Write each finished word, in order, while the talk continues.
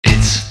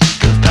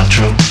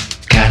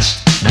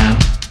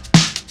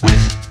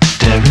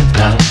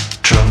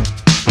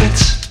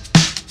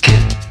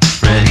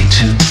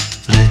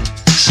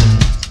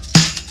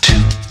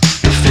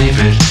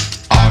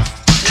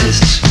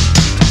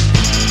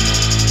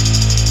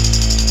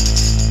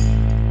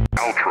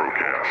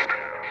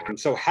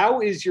So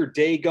how is your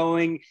day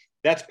going?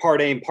 That's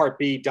part A and part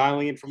B,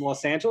 dialing in from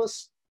Los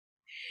Angeles.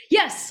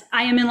 Yes,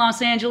 I am in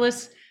Los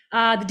Angeles.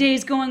 The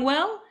day's going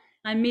well.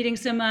 I'm meeting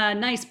some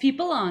nice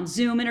people on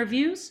Zoom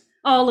interviews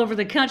all over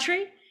the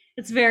country.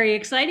 It's very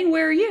exciting.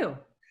 Where are you?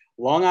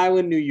 Long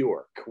Island, New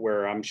York,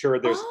 where I'm sure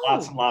there's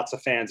lots and Oh, lots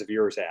of fans of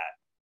yours at.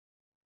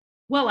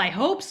 well, I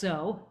hope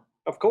so.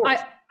 Of course.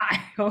 I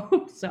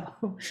hope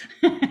so.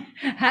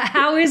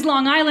 How is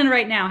Long Island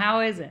right now?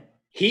 How is it?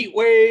 Heat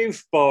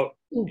wave, but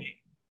Ooh.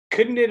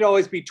 couldn't it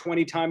always be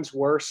 20 times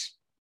worse?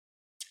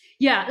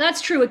 Yeah,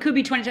 that's true. It could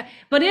be 20 times,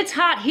 but it's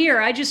hot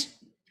here. I just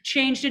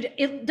changed it.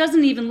 It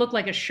doesn't even look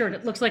like a shirt.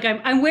 It looks like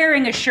I'm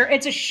wearing a shirt.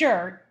 It's a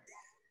shirt.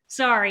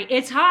 Sorry,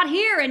 it's hot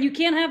here, and you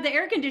can't have the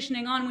air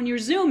conditioning on when you're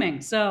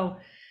zooming. So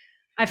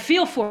I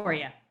feel for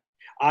you.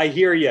 I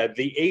hear you.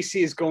 The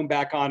AC is going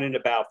back on in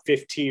about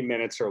 15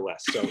 minutes or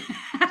less. So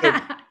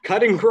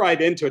cutting right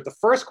into it. The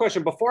first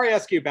question before I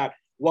ask you about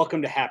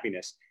Welcome to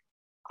Happiness,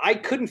 I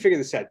couldn't figure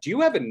this out. Do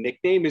you have a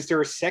nickname? Is there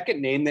a second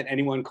name that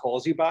anyone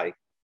calls you by?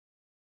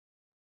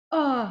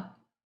 uh,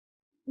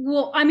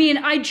 well, I mean,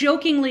 I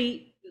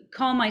jokingly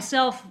call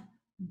myself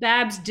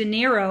Babs De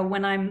Niro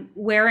when I'm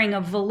wearing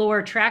a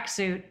velour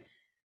tracksuit.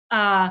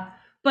 Uh,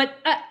 but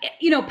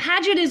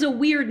Paget is a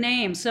weird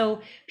name.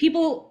 So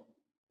people,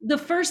 the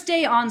first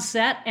day on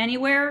set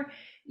anywhere,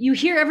 you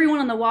hear everyone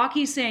on the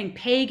walkie saying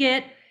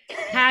Paget,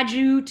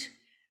 Paget,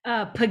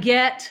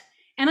 Paget,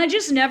 and I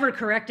just never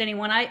correct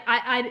anyone.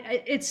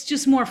 It's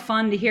just more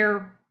fun to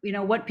hear,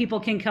 what people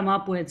can come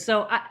up with.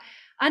 So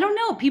I don't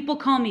know. People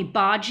call me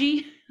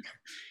Baji,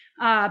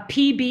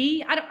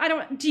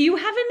 PB. Do you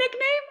have a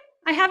nickname?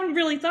 I haven't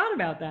really thought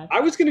about that. I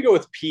was going to go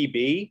with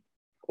PB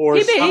or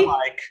some PB.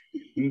 like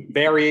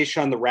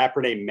variation on the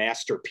rapper named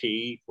Master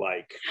P,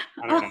 like,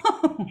 I don't know,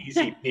 Oh.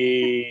 Easy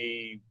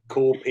P,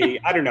 Cool P.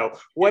 I don't know.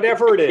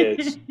 Whatever it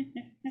is,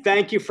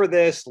 thank you for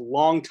this.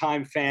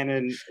 Longtime fan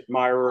and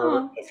admirer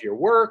Oh. of your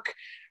work.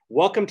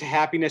 Welcome to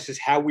Happiness is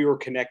how we were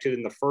connected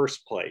in the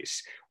first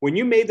place. When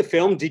you made the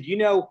film, did you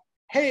know,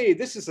 hey,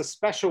 this is a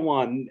special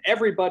one.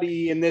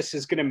 Everybody in this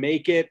is going to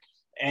make it,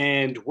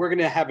 and we're going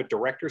to have a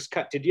director's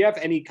cut. Did you have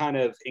any kind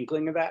of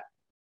inkling of that?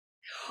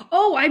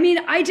 Oh, I mean,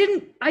 I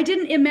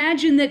didn't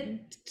imagine that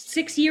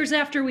 6 years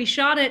after we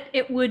shot it,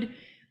 it would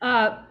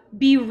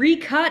be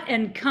recut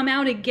and come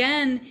out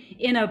again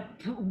in a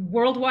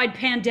worldwide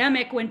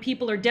pandemic when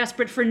people are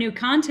desperate for new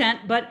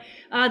content. But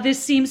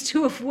this seems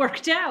to have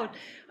worked out.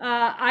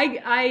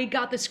 I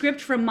got the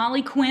script from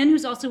Molly Quinn,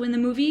 who's also in the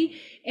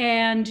movie,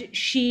 and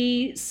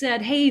she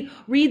said, "Hey,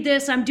 read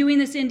this. I'm doing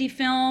this indie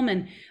film,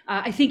 and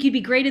I think you'd be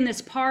great in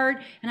this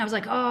part." And I was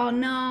like, "Oh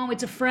no,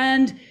 it's a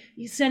friend.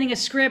 He's sending a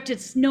script.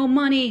 It's no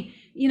money,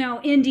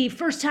 indie,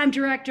 first time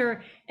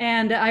director."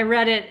 And I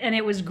read it and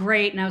it was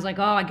great. And I was like,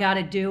 oh, I got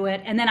to do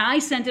it. And then I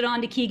sent it on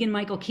to Keegan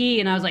Michael Key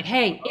and I was like,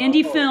 hey,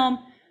 indie Oh, film.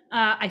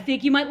 I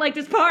think you might like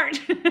this part.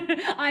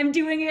 I'm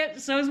doing it.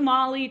 So is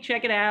Molly.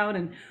 Check it out.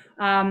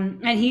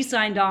 And he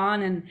signed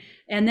on.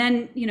 And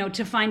then,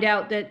 to find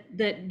out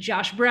that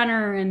Josh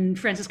Brenner and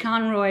Francis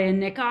Conroy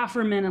and Nick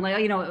Offerman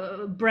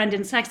and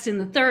Brendan Sexton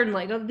the third,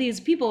 and these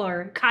people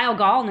are Kyle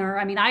Gallner.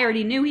 I mean, I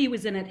already knew he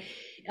was in it.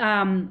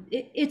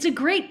 It's a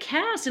great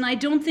cast, and I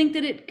don't think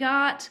that it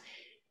got.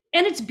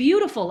 And it's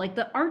beautiful, like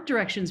the art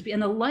directions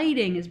and the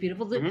lighting is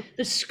beautiful. mhm.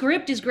 The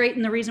script is great,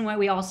 and the reason why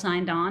we all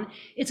signed on.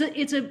 It's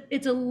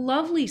a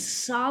lovely,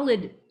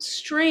 solid,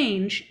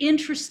 strange,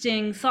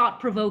 interesting,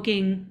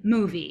 thought-provoking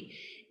movie,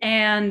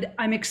 and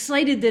I'm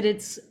excited that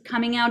it's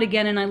coming out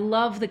again. And I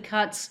love the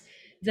cuts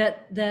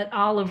that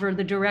Oliver,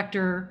 the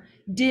director,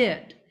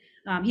 did.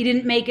 He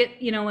didn't make it,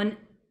 an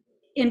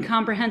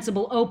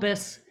incomprehensible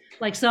opus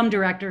like some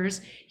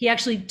directors. He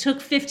actually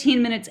took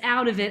 15 minutes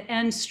out of it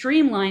and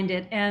streamlined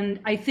it. And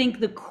I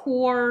think the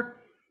core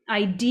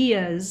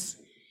ideas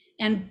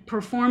and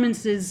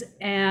performances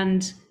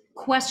and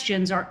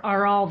questions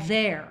are all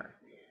there.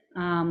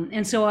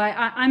 And so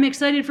I'm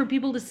excited for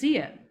people to see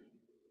it.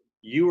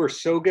 You are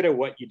so good at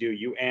what you do.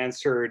 You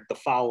answered the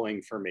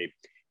following for me.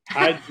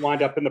 How did you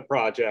wind up in the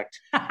project?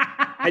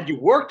 Had you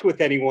worked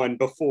with anyone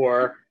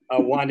before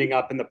winding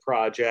up in the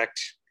project?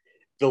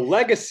 The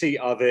legacy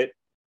of it,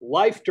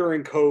 life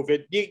during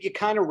COVID, you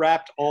kind of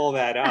wrapped all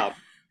that up.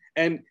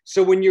 And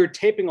so when you're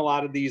taping a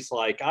lot of these,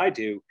 like I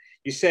do,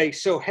 you say,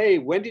 so, hey,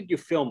 when did you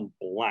film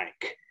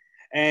blank?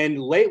 And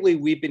lately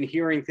we've been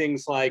hearing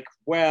things like,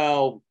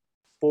 well,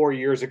 4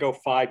 years ago,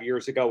 5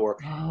 years ago, or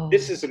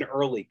this Oh. is an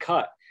early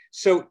cut.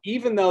 So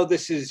even though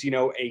this is,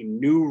 a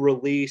new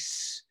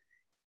release,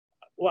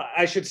 well,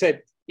 I should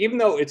say, even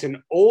though it's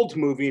an old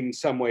movie in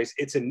some ways,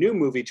 it's a new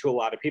movie to a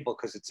lot of people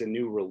because it's a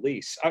new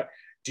release.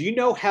 Do you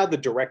know how the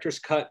director's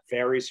cut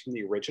varies from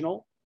the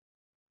original?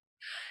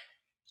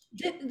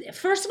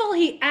 First of all,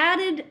 he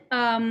added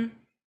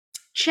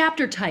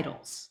chapter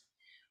titles,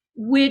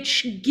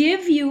 which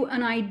give you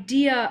an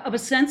idea of a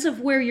sense of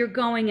where you're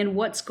going and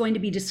what's going to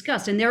be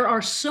discussed. And there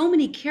are so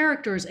many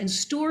characters and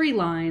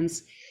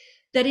storylines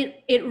that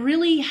it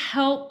really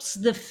helps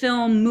the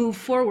film move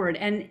forward.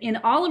 And in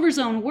Oliver's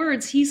own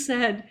words, he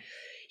said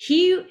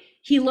he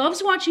He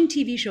loves watching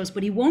TV shows,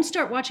 but he won't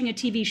start watching a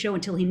TV show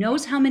until he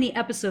knows how many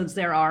episodes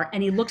there are.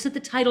 And he looks at the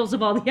titles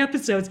of all the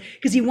episodes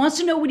because he wants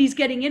to know what he's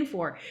getting in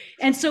for.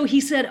 And so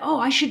he said, oh,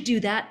 I should do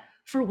that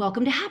for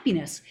Welcome to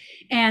Happiness.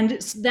 And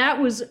that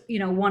was,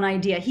 one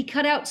idea. He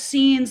cut out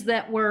scenes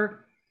that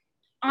were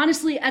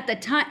honestly at the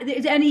time,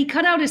 and he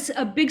cut out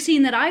a big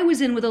scene that I was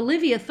in with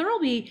Olivia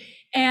Thirlby.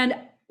 And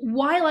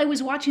while I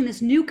was watching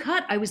this new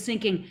cut, I was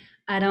thinking,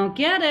 I don't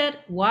get it.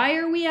 Why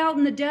are we out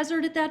in the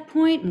desert at that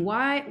point? And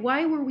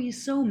why were we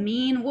so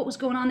mean? What was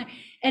going on there?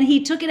 And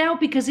he took it out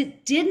because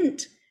it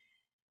didn't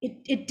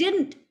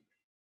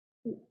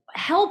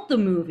help the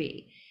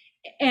movie.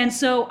 And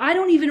so I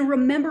don't even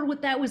remember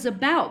what that was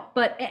about,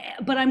 but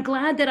I'm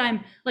glad that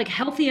I'm like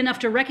healthy enough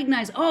to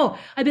recognize, oh,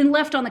 I've been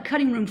left on the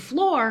cutting room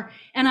floor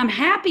and I'm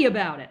happy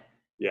about it.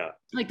 Yeah.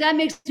 Like that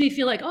makes me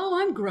feel like,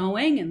 oh, I'm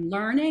growing and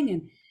learning,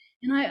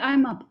 and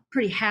I'm a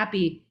pretty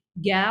happy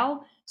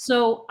gal.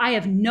 So I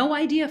have no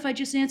idea if I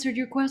just answered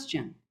your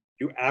question.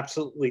 You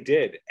absolutely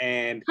did.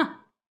 And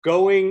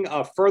going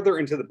further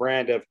into the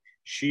brand of,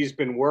 she's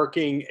been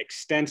working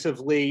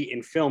extensively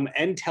in film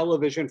and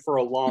television for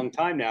a long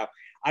time now.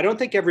 I don't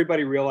think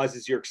everybody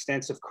realizes your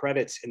extensive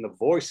credits in the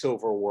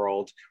voiceover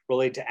world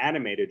related to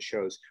animated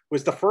shows.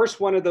 Was the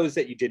first one of those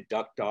that you did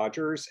Duck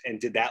Dodgers, and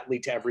did that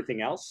lead to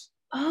everything else?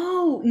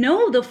 Oh,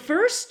 no, the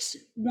first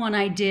one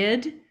I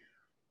did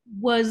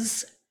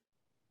was,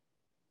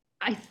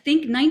 I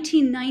think,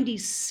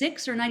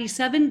 1996 or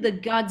 97, the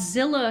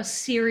Godzilla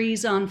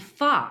series on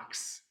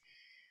Fox.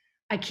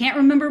 I can't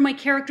remember my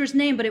character's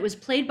name, but it was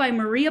played by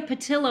Maria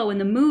Patillo in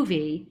the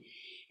movie.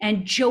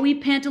 And Joey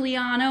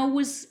Pantoliano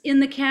was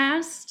in the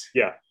cast.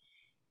 Yeah.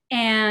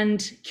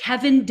 And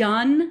Kevin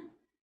Dunn,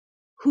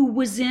 who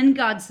was in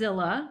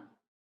Godzilla,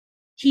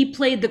 he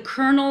played the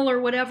Colonel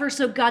or whatever.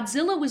 So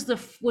Godzilla was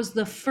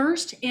the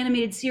first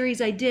animated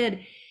series I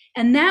did.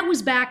 And that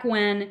was back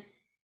when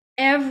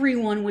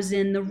everyone was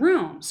in the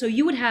room. So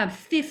you would have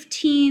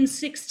 15,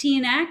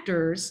 16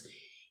 actors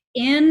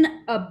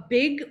in a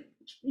big,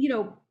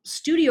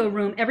 studio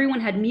room. Everyone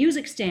had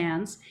music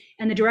stands,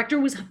 and the director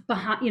was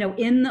behind,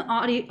 in the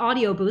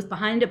audio booth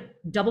behind a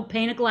double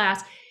pane of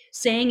glass,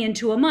 saying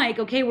into a mic,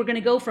 okay, we're going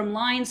to go from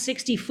line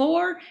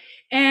 64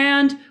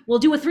 and we'll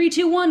do a 3,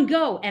 2, 1,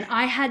 go. And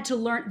I had to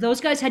learn,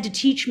 those guys had to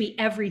teach me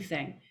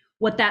everything,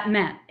 what that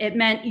meant. It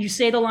meant you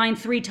say the line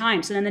 3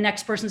 times and then the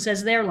next person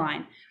says their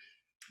line.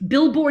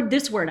 Billboard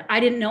this word.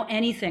 I didn't know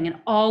anything. And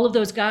all of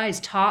those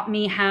guys taught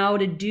me how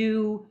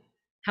to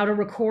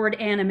record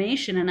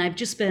animation. And I've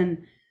just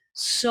been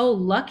so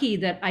lucky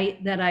that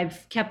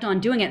I've kept on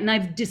doing it. And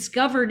I've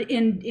discovered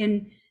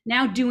in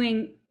now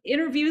doing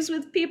interviews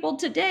with people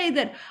today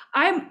that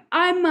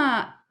I'm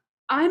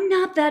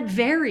not that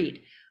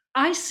varied.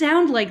 I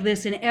sound like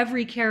this in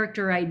every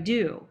character I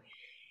do.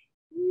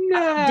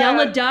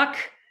 Della Duck,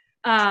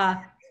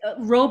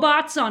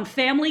 robots on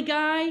Family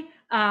Guy.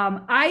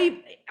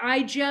 I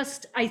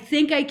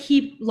think I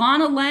keep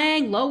Lana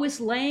Lang, Lois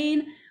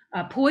Lane,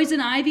 Poison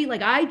Ivy.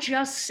 Like I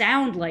just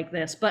sound like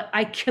this, but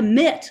I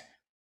commit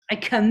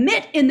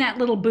in that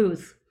little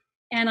booth,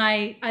 and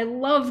I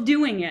love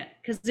doing it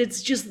because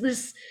it's just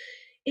this,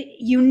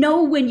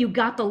 when you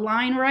got the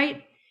line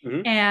right,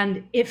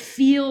 and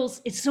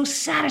it's so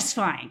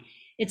satisfying.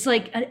 It's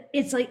like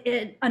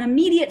an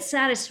immediate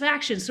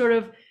satisfaction, sort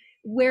of.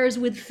 Whereas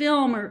with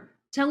film or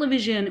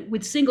television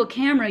with single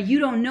camera, you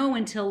don't know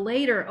until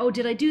later. Oh,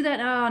 did I do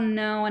that? Oh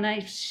no, and I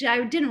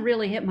didn't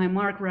really hit my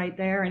mark right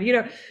there,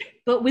 and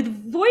But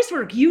with voice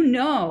work, you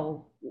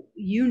know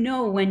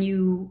when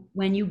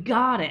you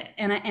got it,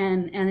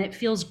 and it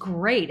feels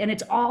great, and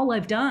it's all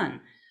I've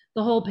done.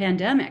 The whole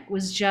pandemic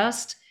was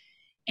just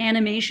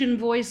animation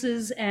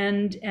voices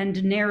and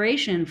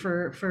narration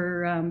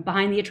for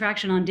Behind the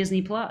Attraction on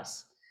Disney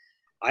Plus.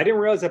 I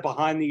didn't realize that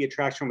Behind the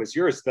Attraction was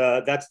yours.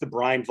 That's the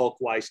Brian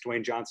Volk-Weiss,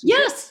 Dwayne Johnson.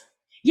 Yes,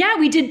 yeah,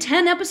 we did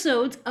 10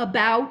 episodes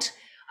about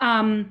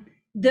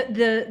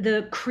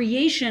the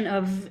creation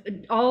of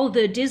all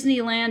the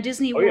Disneyland,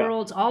 Disney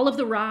Worlds, all of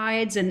the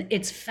rides, and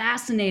it's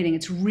fascinating.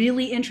 It's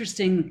really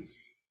interesting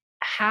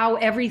how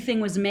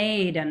everything was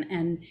made,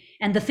 and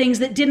the things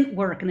that didn't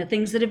work, and the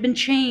things that have been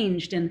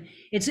changed, and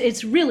it's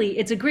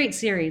a great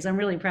series. I'm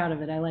really proud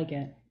of it. I like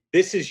it.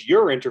 This is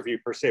your interview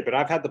per se, but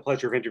I've had the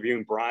pleasure of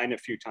interviewing Brian a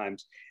few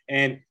times,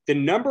 and the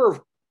number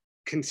of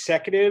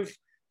consecutive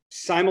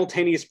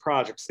simultaneous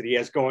projects that he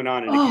has going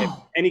on at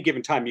any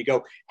given time. You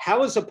go,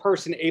 how is a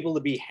person able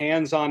to be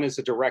hands-on as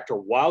a director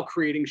while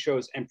creating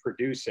shows and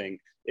producing?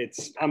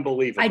 It's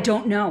unbelievable. I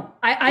don't know.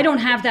 I don't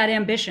have that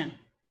ambition.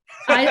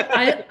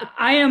 I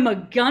am a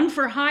gun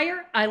for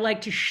hire. I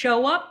like to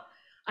show up.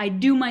 I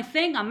do my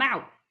thing. I'm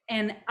out.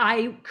 And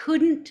I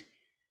couldn't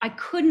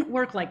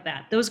work like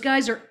that. Those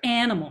guys are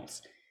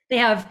animals. They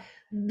have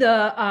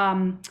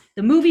the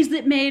movies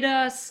that made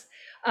us,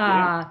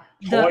 toys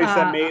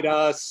that made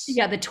us.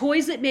 Yeah, the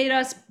toys that made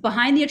us,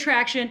 Behind the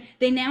Attraction.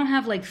 They now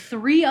have like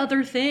 3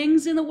 other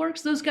things in the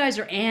works. Those guys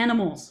are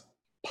animals.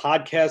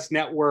 Podcast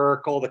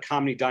Network, all the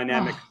Comedy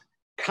Dynamic,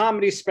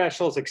 comedy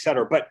specials,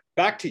 etc. But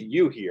back to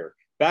you here.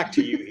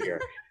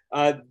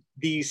 Uh,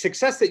 the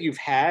success that you've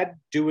had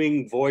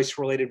doing voice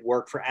related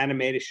work for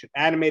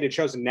animated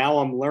shows, and now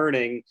I'm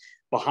learning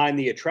behind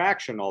the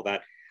attraction, all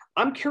that.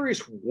 I'm curious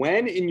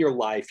when in your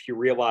life you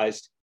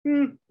realized,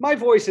 my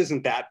voice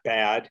isn't that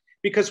bad.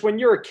 Because when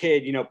you're a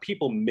kid,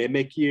 people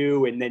mimic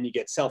you and then you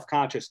get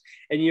self-conscious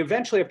and you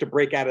eventually have to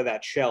break out of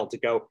that shell to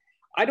go,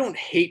 I don't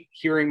hate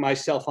hearing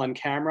myself on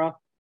camera.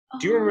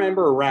 Do you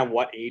remember Oh, around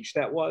what age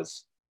that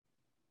was?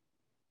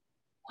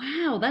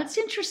 wow, that's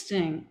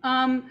interesting.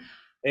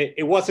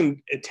 It wasn't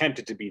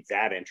attempted to be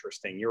that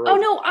interesting. You're Oh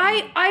over no, 10 I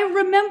years. I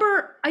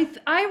remember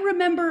I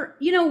remember,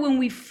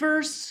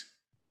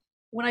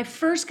 when I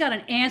first got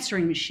an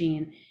answering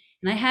machine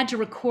and I had to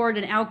record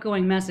an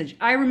outgoing message,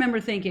 I remember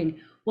thinking,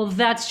 well,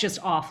 that's just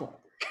awful.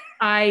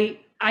 I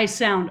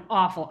sound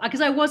awful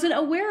because I wasn't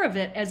aware of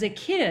it as a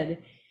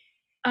kid.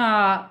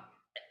 Uh,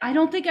 I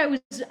don't think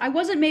I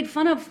wasn't made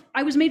fun of.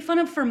 I was made fun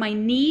of for my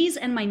knees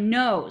and my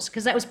nose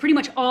because that was pretty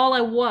much all I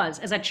was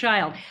as a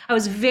child. I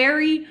was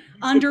very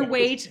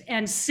underweight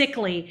and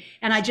sickly,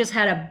 and I just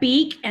had a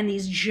beak and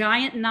these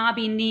giant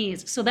knobby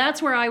knees. So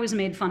that's where I was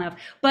made fun of.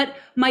 But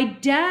my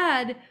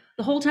dad,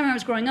 the whole time I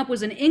was growing up,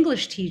 was an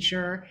English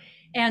teacher,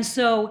 and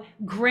so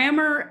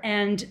grammar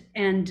and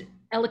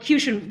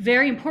elocution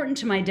very important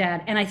to my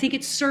dad, and I think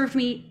it served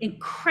me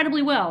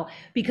incredibly well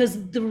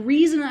because the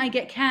reason I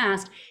get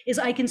cast is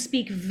I can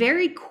speak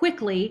very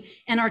quickly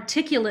and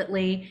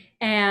articulately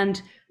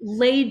and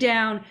lay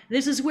down,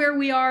 this is where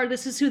we are,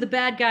 this is who the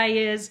bad guy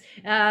is,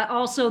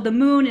 also the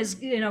moon is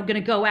going to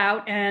go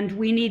out and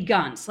we need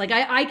guns. Like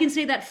I can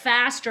say that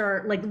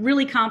faster, like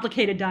really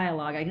complicated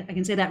dialogue. I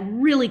can say that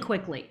really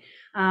quickly.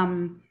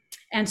 And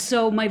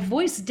so my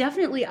voice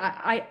definitely,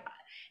 I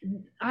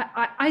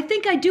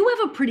think I do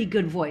have a pretty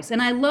good voice.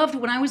 And I loved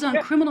when I was on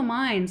Yeah. Criminal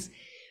Minds,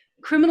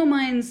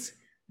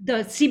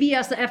 the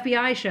CBS, the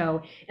FBI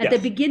show, at the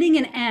Yes. beginning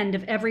and end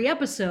of every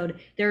episode,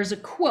 there's a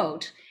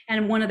quote,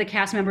 and one of the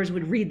cast members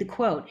would read the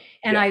quote.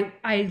 And Yeah.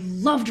 I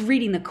loved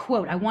reading the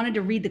quote. I wanted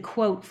to read the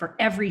quote for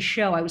every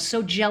show. I was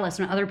so jealous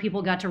when other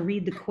people got to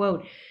read the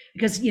quote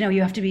because,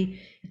 you have to be,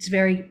 it's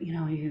very,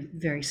 you're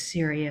very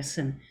serious.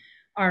 And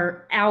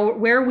our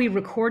where we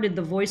recorded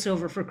the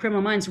voiceover for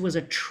Criminal Minds was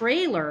a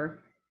trailer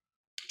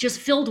just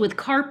filled with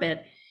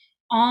carpet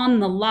on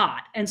the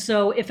lot. And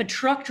so if a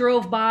truck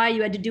drove by,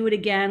 you had to do it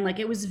again. Like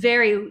it was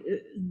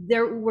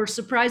there were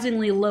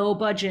surprisingly low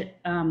budget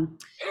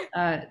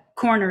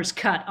corners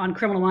cut on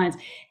Criminal Minds.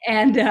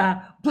 And,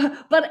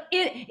 but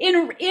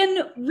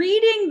in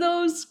reading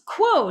those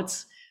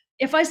quotes,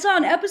 if I saw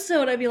an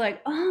episode, I'd be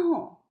like,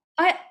 oh,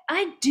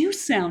 I do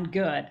sound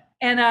good.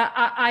 And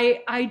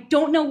I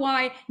don't know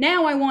why.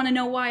 Now I want to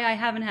know why I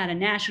haven't had a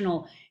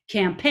national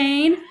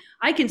campaign.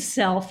 I can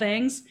sell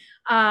things.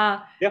 Yeah.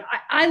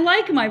 I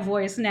like my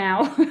voice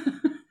now.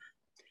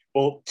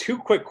 Well, two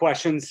quick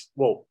questions.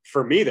 Well,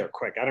 for me, they're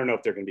quick. I don't know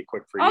if they're going to be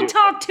quick for I'll you.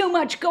 talk too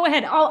much. Go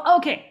ahead.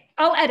 Okay.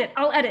 I'll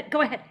edit.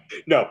 Go ahead.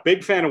 No,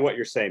 big fan of what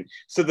you're saying.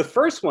 So the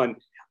first one,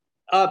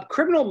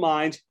 Criminal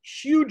Minds,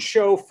 huge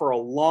show for a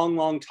long,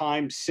 long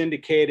time,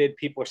 syndicated.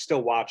 People are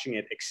still watching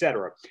it,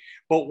 etc.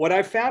 But what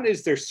I found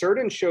is there's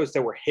certain shows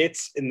that were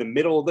hits in the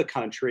middle of the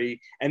country,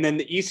 and then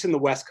the East and the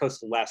West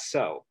Coast less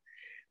so.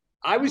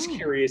 I was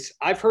curious.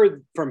 I've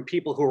heard from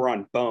people who are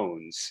on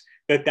Bones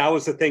that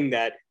was the thing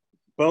that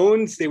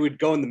Bones, they would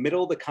go in the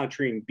middle of the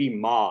country and be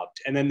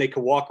mobbed, and then they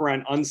could walk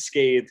around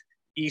unscathed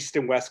East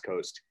and West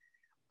Coast.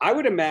 I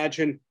would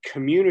imagine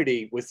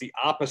Community was the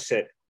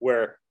opposite,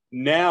 where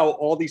now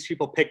all these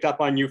people picked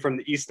up on you from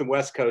the East and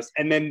West Coast,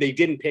 and then they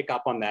didn't pick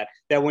up on that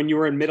when you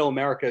were in Middle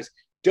Americas,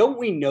 don't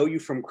we know you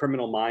from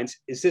Criminal Minds?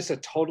 Is this a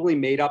totally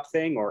made up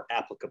thing or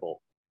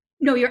applicable?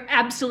 No, you're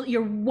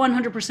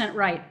 100%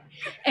 right.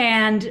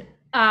 And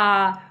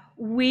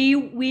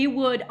we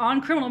would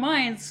on Criminal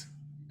Minds,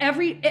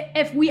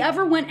 if we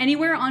ever went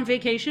anywhere on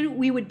vacation,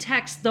 we would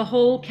text the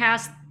whole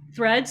cast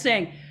thread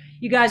saying,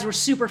 you guys were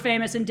super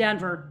famous in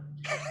Denver.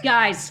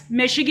 Guys,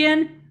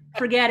 Michigan,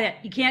 forget it.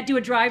 You can't do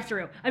a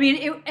drive-through. I mean,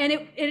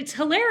 it's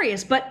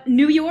hilarious. But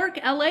New York,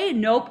 LA,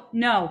 nope,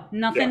 no,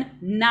 nothing, Yeah.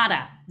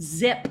 nada,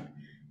 zip.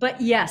 But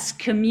yes,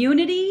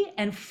 Community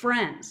and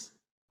Friends.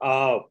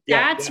 Oh,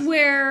 yeah. That's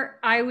where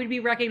I would be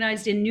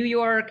recognized in New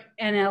York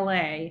and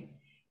LA.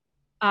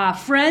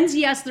 Friends,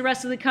 yes, the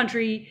rest of the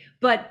country,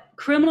 but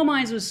Criminal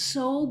Minds was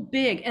so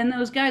big, and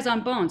those guys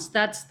on Bones,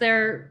 that's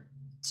their.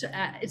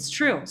 It's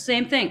true.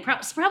 Same thing.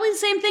 Probably the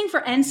same thing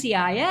for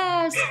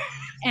NCIS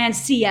and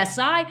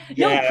CSI.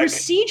 No, Yeah.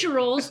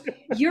 procedurals,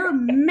 you're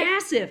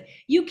massive.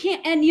 You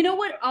can't, and you know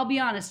what? I'll be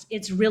honest,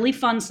 it's really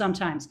fun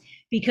sometimes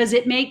because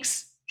it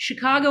makes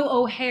Chicago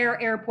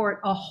O'Hare Airport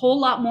a whole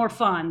lot more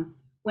fun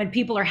when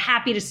people are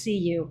happy to see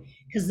you,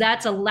 because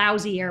that's a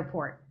lousy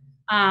airport.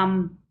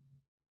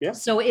 Yeah.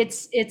 So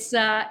it's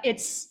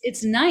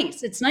nice.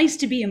 It's nice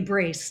to be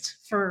embraced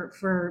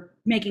for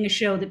making a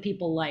show that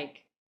people like.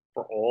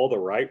 For all the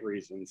right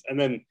reasons. And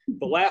then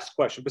the last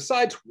question,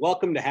 besides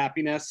Welcome to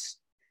Happiness,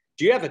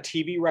 do you have a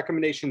TV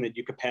recommendation that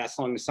you could pass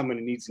along to someone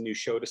who needs a new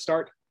show to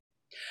start?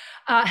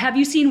 Have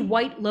you seen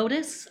White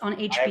Lotus on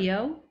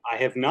HBO? I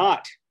have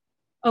not.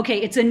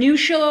 Okay, it's a new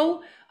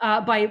show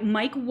by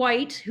Mike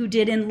White, who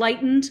did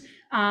Enlightened.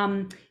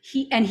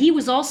 He and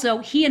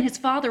his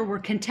father were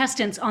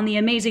contestants on The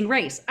Amazing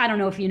Race. I don't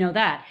know if you know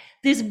that.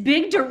 This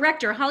big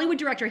director, Hollywood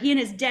director, he and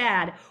his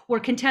dad were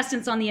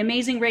contestants on The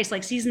Amazing Race,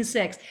 like season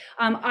 6.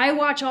 I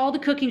watch all the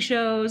cooking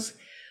shows.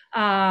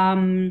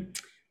 I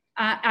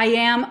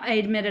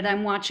admit it,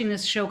 I'm watching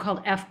this show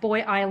called F Boy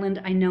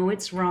Island. I know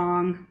it's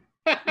wrong.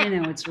 I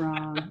know it's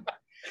wrong.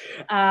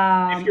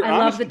 If you're I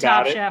love honest the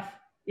Top about it, Chef.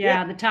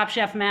 yeah. Yeah, the Top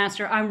Chef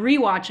Master. I'm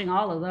rewatching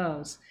all of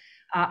those.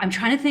 I'm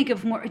trying to think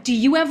of more. Do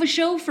you have a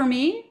show for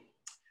me?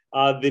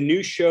 The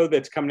new show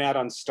that's coming out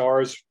on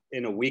Stars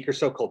in a week or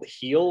so called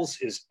Heels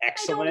is I don't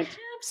excellent. have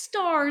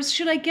stars.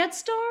 Should I get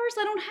stars?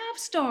 I don't have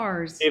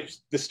stars. If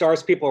the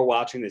Stars people are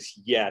watching this,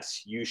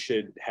 yes, you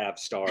should have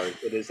Stars.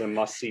 It is a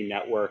must-see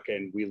network,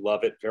 and we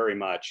love it very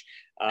much.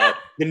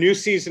 The new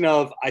season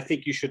of I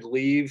Think You Should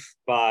Leave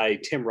by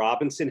Tim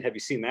Robinson. Have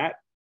you seen that?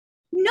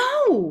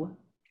 No.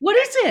 What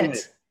is Excellent,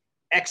 it?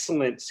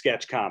 excellent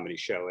sketch comedy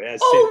show. It has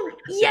Oh,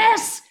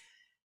 yes.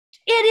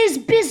 It is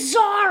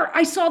bizarre.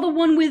 I saw the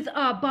one with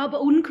Bob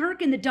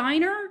Odenkirk in the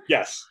diner.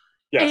 Yes,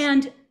 yes.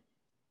 And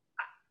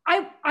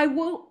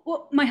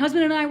my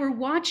husband and I were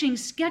watching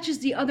sketches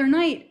the other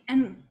night,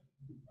 and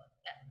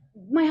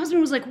my husband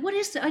was like, "What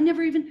is this? I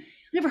never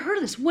heard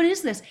of this. What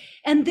is this?"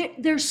 And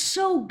they're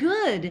so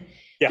good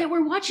that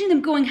we're watching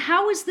them, going,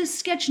 "How has this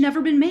sketch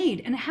never been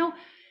made? And how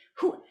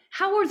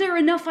are there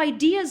enough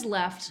ideas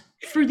left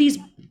for these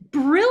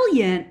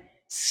brilliant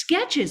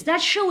sketches?"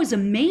 That show is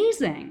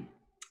amazing.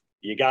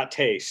 You got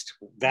taste.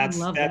 That's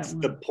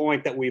the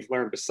point that we've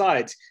learned.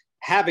 Besides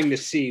having to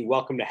see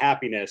Welcome to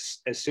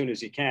Happiness as soon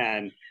as you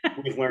can,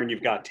 we've learned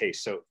you've got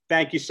taste. So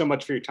thank you so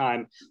much for your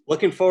time.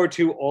 Looking forward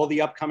to all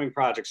the upcoming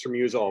projects from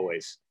you as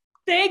always.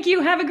 Thank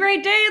you. Have a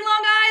great day in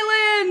Long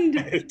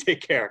Island. Take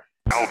care.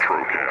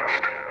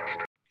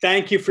 Outrocast.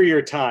 Thank you for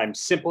your time.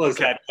 Simple as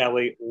that,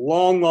 Kelly.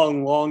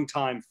 Long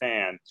time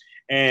fan.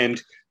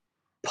 And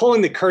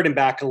pulling the curtain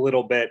back a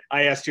little bit,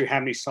 I asked you how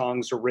many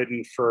songs are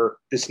written for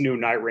this new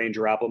Night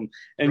Ranger album,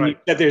 and you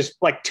said there's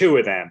like 2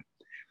 of them.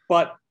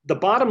 But the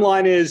bottom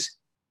line is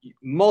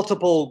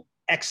multiple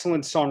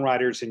excellent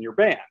songwriters in your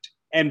band.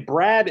 And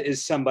Brad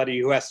is somebody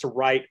who has to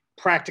write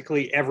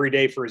practically every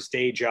day for his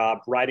day job,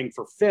 writing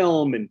for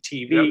film and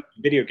TV,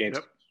 video games.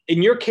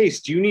 In your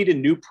case, do you need a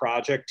new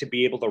project to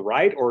be able to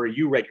write, or are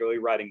you regularly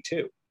writing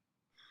too?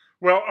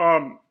 Well,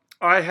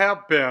 I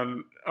have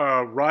been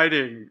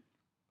writing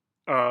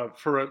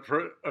for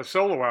a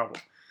solo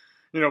album,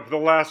 for the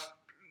last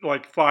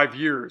like 5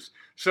 years.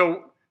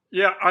 So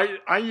yeah,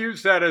 I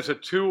use that as a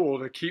tool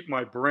to keep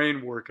my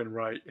brain working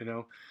right,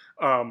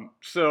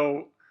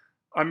 So,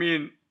 I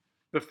mean,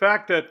 the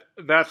fact that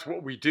that's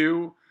what we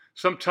do,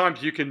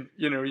 sometimes you can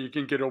get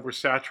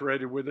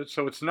oversaturated with it.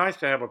 So it's nice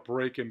to have a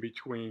break in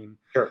between.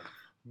 Sure.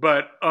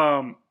 But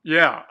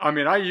yeah, I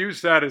mean, I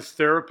use that as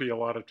therapy a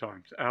lot of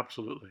times.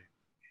 Absolutely.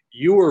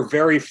 You were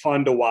very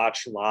fun to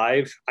watch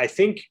live. I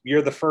think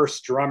you're the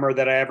first drummer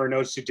that I ever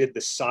noticed who did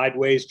the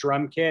sideways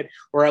drum kit,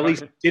 or at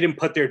least didn't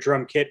put their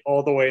drum kit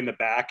all the way in the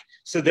back.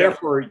 So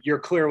therefore, you're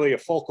clearly a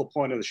focal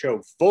point of the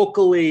show,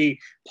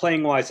 vocally,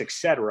 playing wise,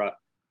 etc.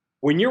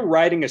 When you're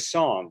writing a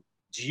song,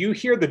 do you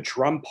hear the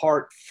drum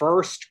part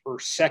first or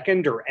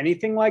second or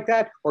anything like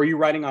that? Or are you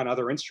writing on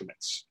other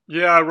instruments?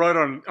 Yeah, I write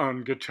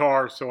on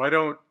guitar, so I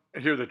don't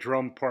hear the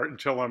drum part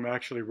until I'm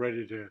actually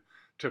ready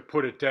to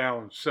put it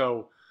down.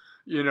 So,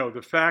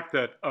 the fact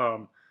that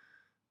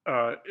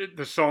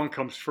the song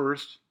comes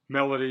first,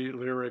 melody,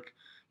 lyric,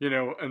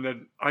 and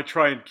then I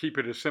try and keep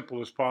it as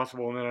simple as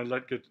possible, and then I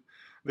let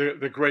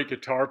the great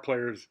guitar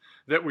players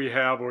that we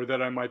have or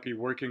that I might be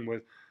working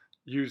with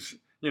use,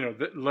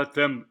 let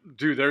them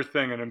do their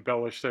thing and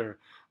embellish the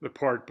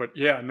part. But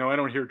yeah, no, I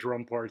don't hear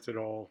drum parts at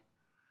all.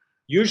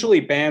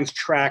 Usually bands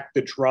track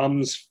the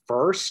drums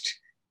first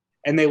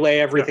and they lay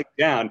everything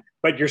down,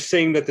 but you're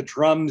saying that the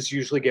drums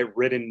usually get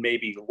written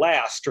maybe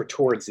last or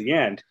towards the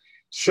end.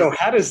 So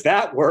how does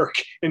that work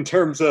in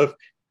terms of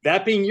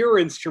that being your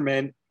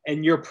instrument,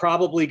 and you're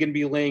probably going to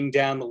be laying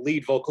down the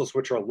lead vocals,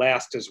 which are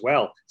last as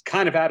well? It's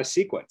kind of out of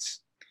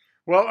sequence.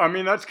 Well, I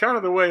mean, that's kind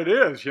of the way it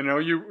is.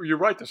 You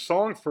write the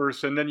song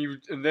first, and then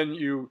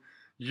you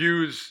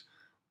use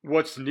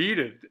what's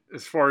needed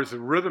as far as the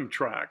rhythm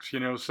tracks.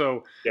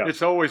 So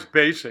it's always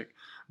basic.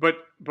 But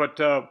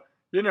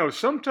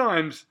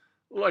sometimes,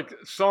 like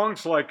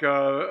songs like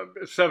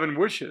 7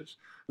 Wishes,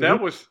 that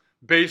was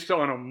based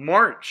on a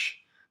march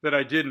that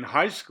I did in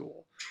high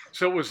school.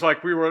 So it was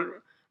like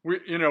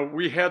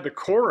we had the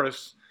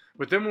chorus,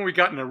 but then when we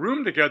got in a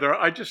room together,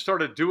 I just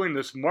started doing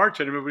this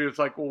march, and everybody was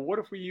like, well, what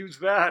if we use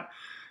that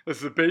as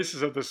the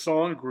basis of the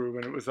song groove?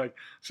 And it was like,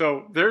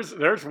 so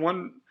there's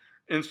one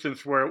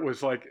instance where it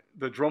was like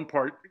the drum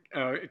part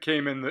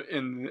came in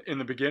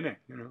the beginning.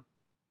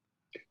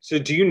 So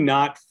do you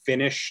not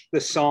finish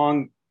the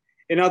song?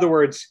 In other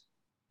words,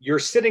 you're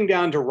sitting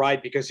down to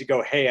write because you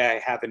go, hey, I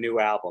have a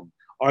new album.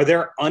 Are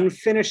there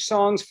unfinished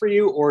songs for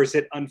you, or is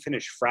it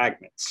unfinished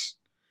fragments?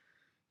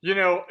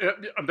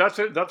 That's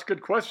a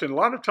good question. A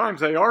lot of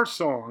times they are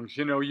songs.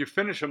 You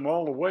finish them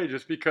all the way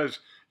just because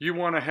you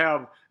want to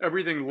have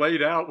everything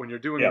laid out when you're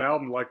doing an Yeah,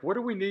 album. Like, what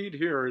do we need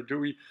here? Do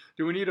we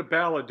need a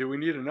ballad? Do we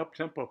need an up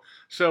tempo?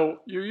 So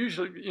you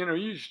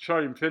usually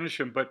try and finish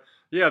them. But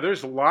yeah,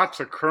 there's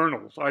lots of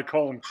kernels. I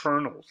call them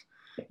kernels.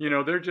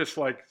 They're just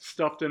like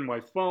stuffed in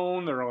my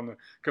phone. They're on the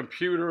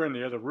computer in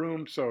the other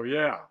room. So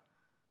yeah,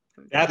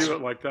 you that's do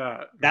it like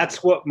that.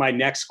 that's what my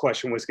next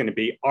question was going to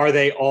be. Are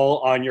they all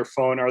on your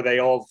phone? Are they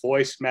all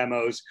voice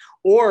memos?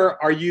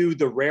 Or are you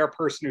the rare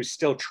person who's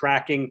still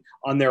tracking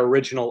on their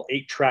original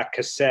 8-track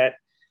cassette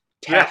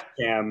Yeah,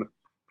 Tascam?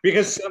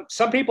 Because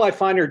some people I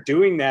find are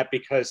doing that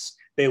because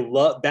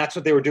that's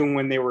what they were doing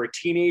when they were a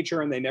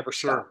teenager and they never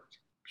sure, stopped.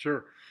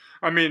 sure.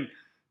 I mean,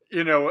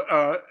 you know,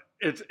 uh,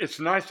 it's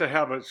nice to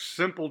have a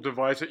simple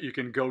device that you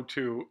can go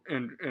to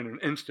in an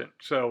instant.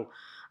 So,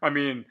 I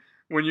mean,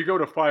 when you go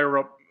to fire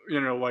up,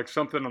 like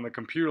something on the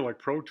computer, like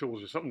Pro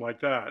Tools or something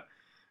like that,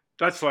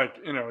 that's like,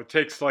 it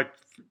takes like,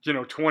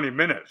 20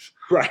 minutes.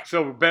 Right.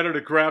 So better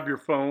to grab your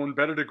phone,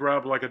 better to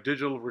grab like a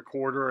digital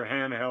recorder, a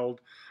handheld,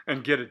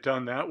 and get it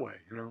done that way.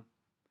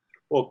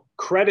 Well,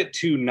 credit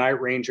to Night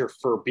Ranger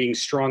for being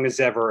strong as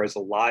ever as a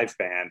live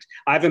band.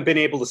 I haven't been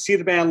able to see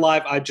the band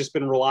live. I've just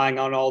been relying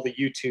on all the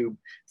YouTube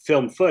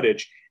film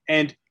footage.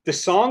 And the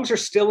songs are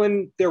still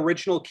in the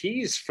original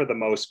keys for the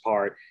most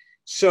part.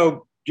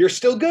 So you're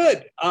still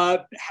good.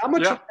 How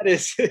much of Yeah. that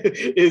is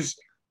is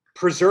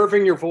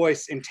preserving your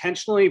voice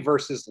intentionally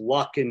versus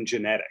luck and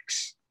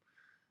genetics?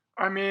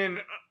 I mean,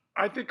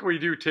 I think we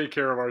do take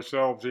care of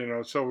ourselves.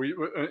 So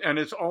and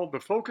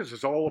the focus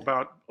is all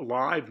about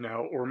live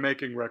now or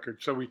making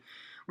records. So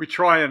we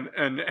try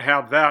and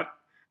have that,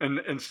 and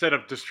instead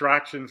of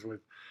distractions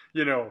with,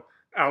 you know,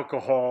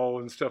 alcohol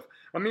and stuff.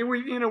 I mean,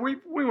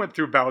 we went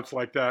through bouts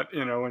like that,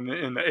 in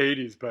the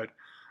 80s, but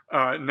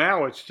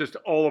now it's just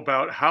all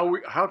about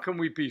how can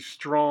we be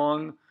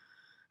strong,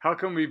 how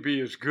can we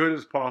be as good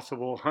as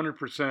possible,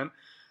 100%.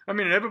 I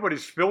mean,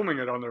 everybody's filming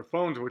it on their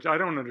phones, which I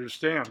don't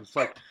understand. It's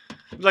like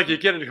you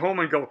get it home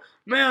and go,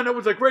 man, that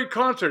was a great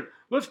concert.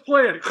 Let's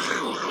play it.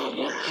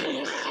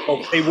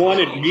 Well, they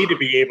wanted me to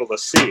be able to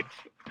see it.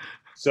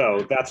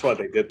 So that's why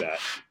they did that.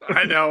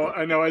 I know.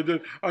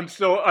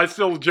 I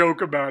still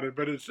joke about it,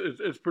 but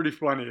it's pretty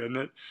funny, isn't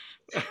it?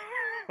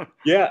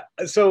 Yeah.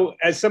 So,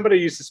 as somebody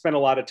who used to spend a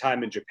lot of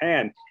time in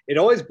Japan, it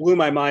always blew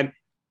my mind.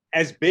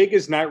 As big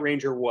as Night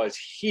Ranger was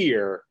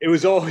here, it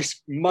was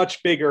always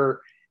much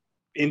bigger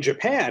in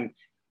Japan.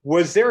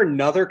 Was there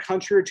another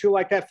country or two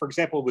like that? For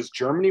example, was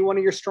Germany one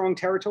of your strong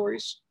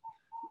territories?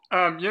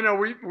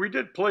 We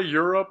did play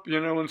Europe,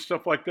 and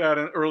stuff like that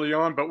early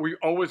on, but we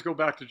always go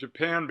back to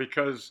Japan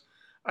because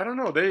I don't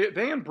know,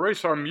 they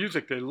embrace our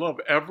music. They love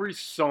every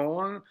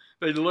song.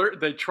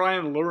 They try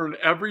and learn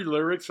every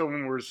lyric. So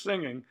when we're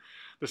singing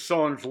the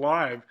songs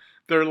live,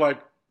 they're like,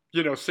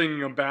 singing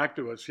them back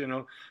to us.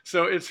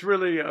 So it's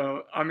really,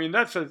 I mean,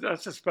 that's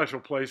a special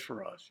place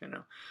for us,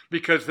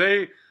 because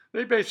they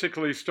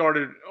basically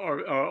started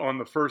on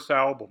the first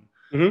album.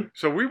 Mm-hmm.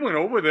 So we went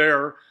over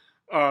there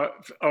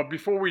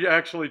before we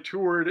actually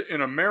toured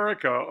in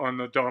America on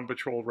the Dawn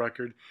Patrol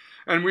record,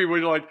 and we were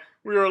like,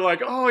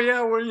 oh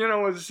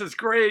yeah, this is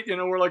great,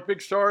 we're like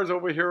big stars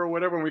over here or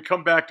whatever. And we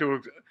come back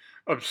to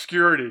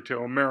obscurity to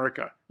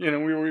America. We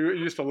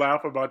used to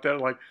laugh about that,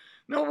 like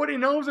nobody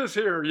knows us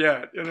here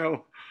yet.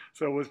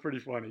 So it was pretty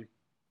funny.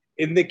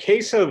 In the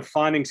case of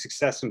finding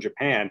success in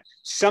Japan,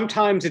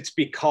 sometimes it's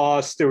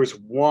because there was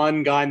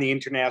one guy in the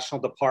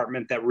international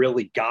department that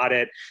really got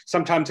it.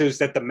 Sometimes it was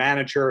that the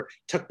manager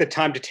took the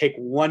time to take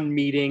one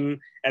meeting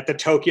at the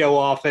Tokyo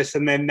office,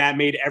 and then that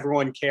made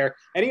everyone care.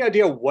 Any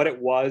idea what it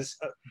was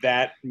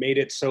that made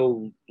it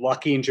so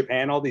lucky in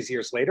Japan all these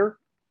years later?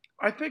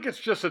 I think it's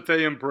just that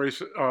they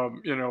embrace,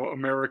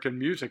 American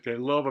music. They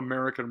love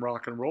American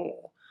rock and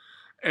roll,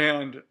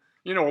 and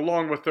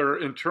along with their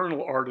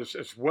internal artists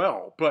as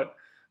well. But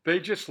they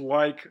just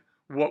like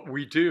what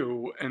we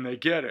do, and they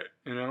get it.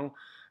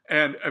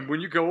 And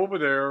when you go over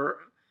there,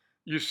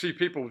 you see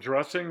people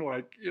dressing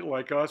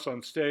like us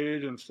on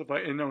stage and stuff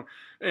like.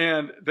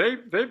 And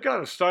they've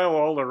got a style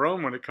all their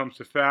own when it comes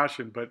to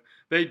fashion, but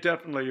they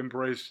definitely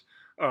embrace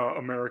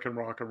American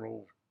rock and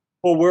roll.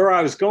 Well, where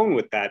I was going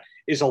with that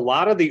is a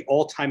lot of the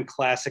all-time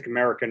classic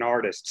American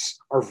artists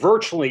are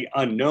virtually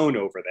unknown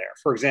over there.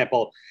 For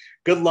example,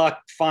 good luck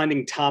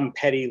finding Tom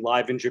Petty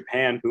live in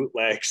Japan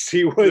bootlegs.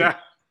 He was,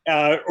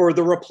 Yeah. or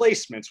the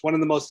Replacements, one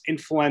of the most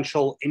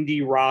influential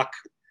indie rock,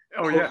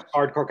 Oh yeah.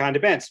 hardcore kind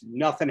of bands.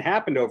 Nothing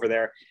happened over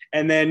there.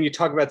 And then you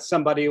talk about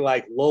somebody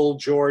like Lowell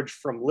George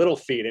from Little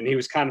Feat, and he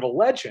was kind of a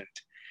legend.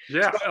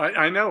 Yeah,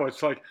 I know.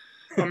 It's like,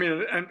 I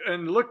mean,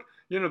 and look,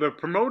 the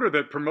promoter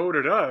that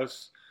promoted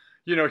us,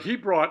 he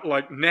brought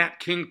like Nat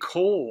King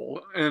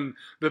Cole and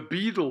the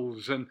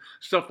Beatles and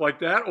stuff like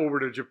that over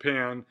to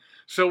Japan.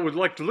 So it was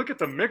like, look at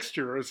the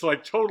mixture. It's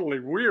like totally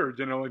weird,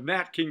 like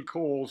Nat King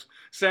Cole's,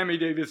 Sammy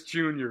Davis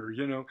Jr.,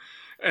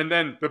 and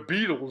then the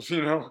Beatles,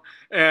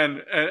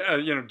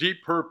 and Deep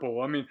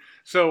Purple. I mean,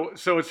 so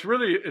it's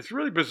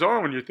really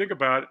bizarre when you think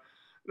about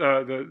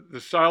the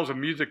styles of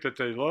music that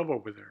they love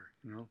over there.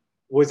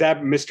 Was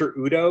that Mr.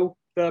 Udo,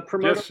 the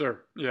promoter? Yes,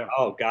 sir. Yeah.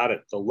 Oh, got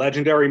it. The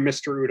legendary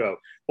Mr. Udo.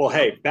 Well,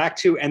 hey, back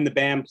to And the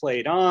Band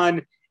Played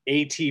On,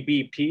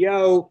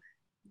 ATBPO.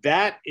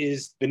 That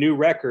is the new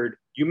record.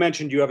 You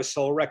mentioned you have a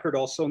solo record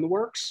also in the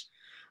works.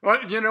 Well,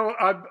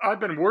 I've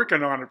been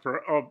working on it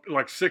for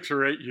like 6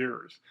 or 8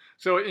 years.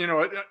 So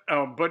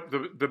but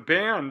the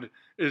band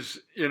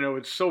is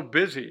it's so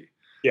busy.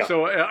 Yeah.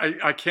 So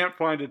I can't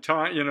find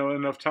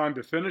enough time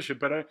to finish it.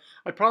 But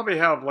I probably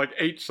have like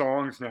 8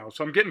 songs now.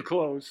 So I'm getting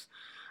close.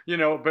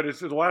 But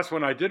it's the last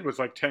one I did was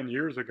like 10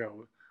 years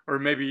ago, or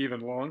maybe even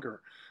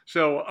longer.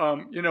 So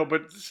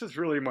but this is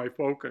really my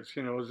focus.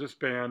 Is this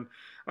band.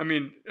 I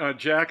mean,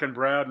 Jack and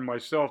Brad and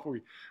myself,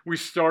 we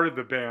started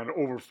the band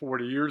over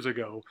 40 years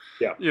ago.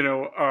 Yeah.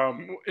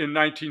 In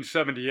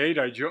 1978,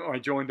 I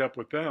joined up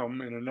with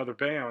them in another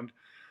band.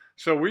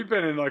 So we've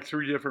been in like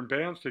 3 different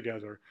bands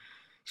together.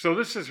 So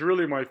this is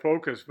really my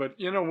focus. But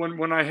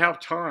when I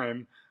have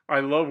time, I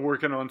love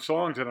working on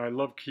songs, and I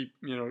love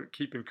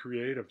keeping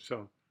creative.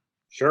 So.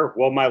 Sure.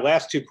 Well, my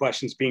last 2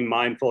 questions, being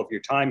mindful of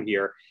your time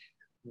here.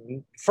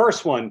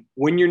 First one,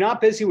 when you're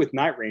not busy with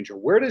Night Ranger,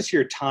 where does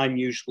your time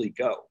usually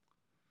go?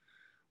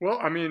 Well,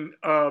 I mean,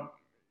 I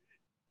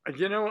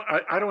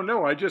don't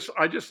know. I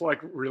just like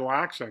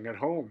relaxing at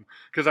home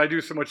because I do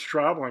so much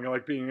traveling. I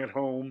like being at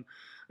home.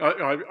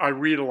 I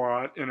read a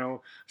lot,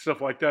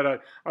 stuff like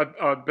that.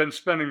 I've been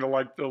spending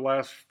the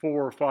last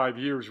 4 or 5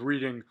 years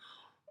reading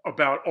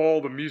about all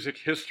the music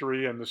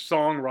history and the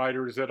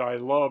songwriters that I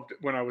loved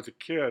when I was a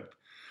kid.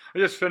 I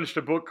just finished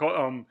a book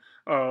called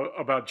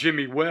about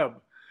Jimmy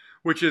Webb,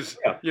 which is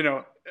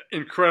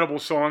incredible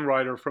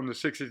songwriter from the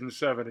 60s and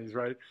 70s,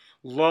 right?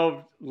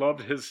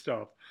 Loved his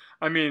stuff.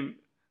 I mean,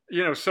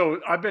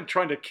 so I've been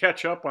trying to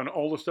catch up on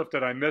all the stuff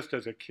that I missed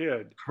as a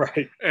kid,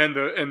 right? And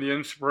the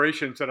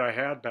inspirations that I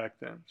had back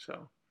then.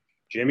 So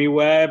Jimmy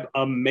Webb,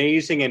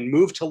 amazing, and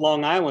moved to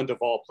Long Island of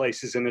all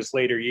places in his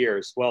later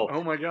years. Well,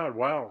 oh my God,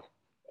 wow.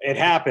 It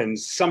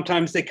happens.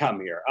 Sometimes they come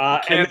here.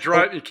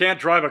 You can't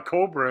drive a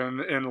Cobra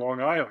in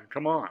Long Island.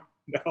 Come on.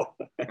 No.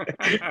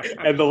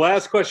 And the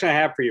last question I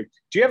have for you,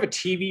 do you have a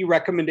TV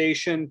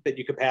recommendation that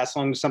you could pass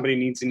along to somebody who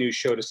needs a new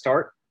show to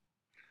start?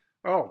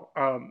 Oh,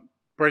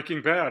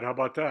 Breaking Bad. How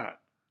about that?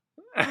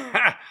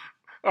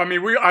 I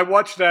mean, I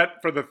watched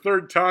that for the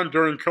 3rd time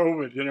during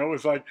COVID. It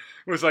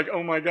was like,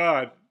 oh my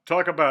God,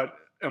 talk about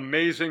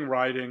amazing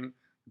writing,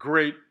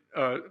 great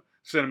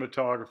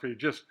cinematography,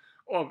 just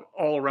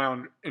all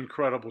around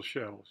incredible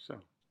show. So.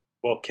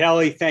 Well,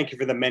 Kelly, thank you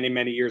for the many,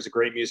 many years of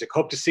great music.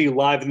 Hope to see you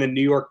live in the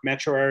New York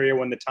metro area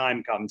when the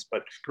time comes.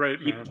 But great,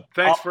 man.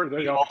 Thanks for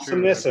the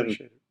awesomeness,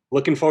 and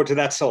looking forward to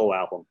that solo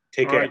album.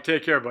 Take care. All right,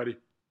 take care, buddy.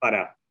 Bye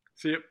now.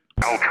 See you.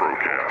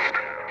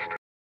 Outrocast.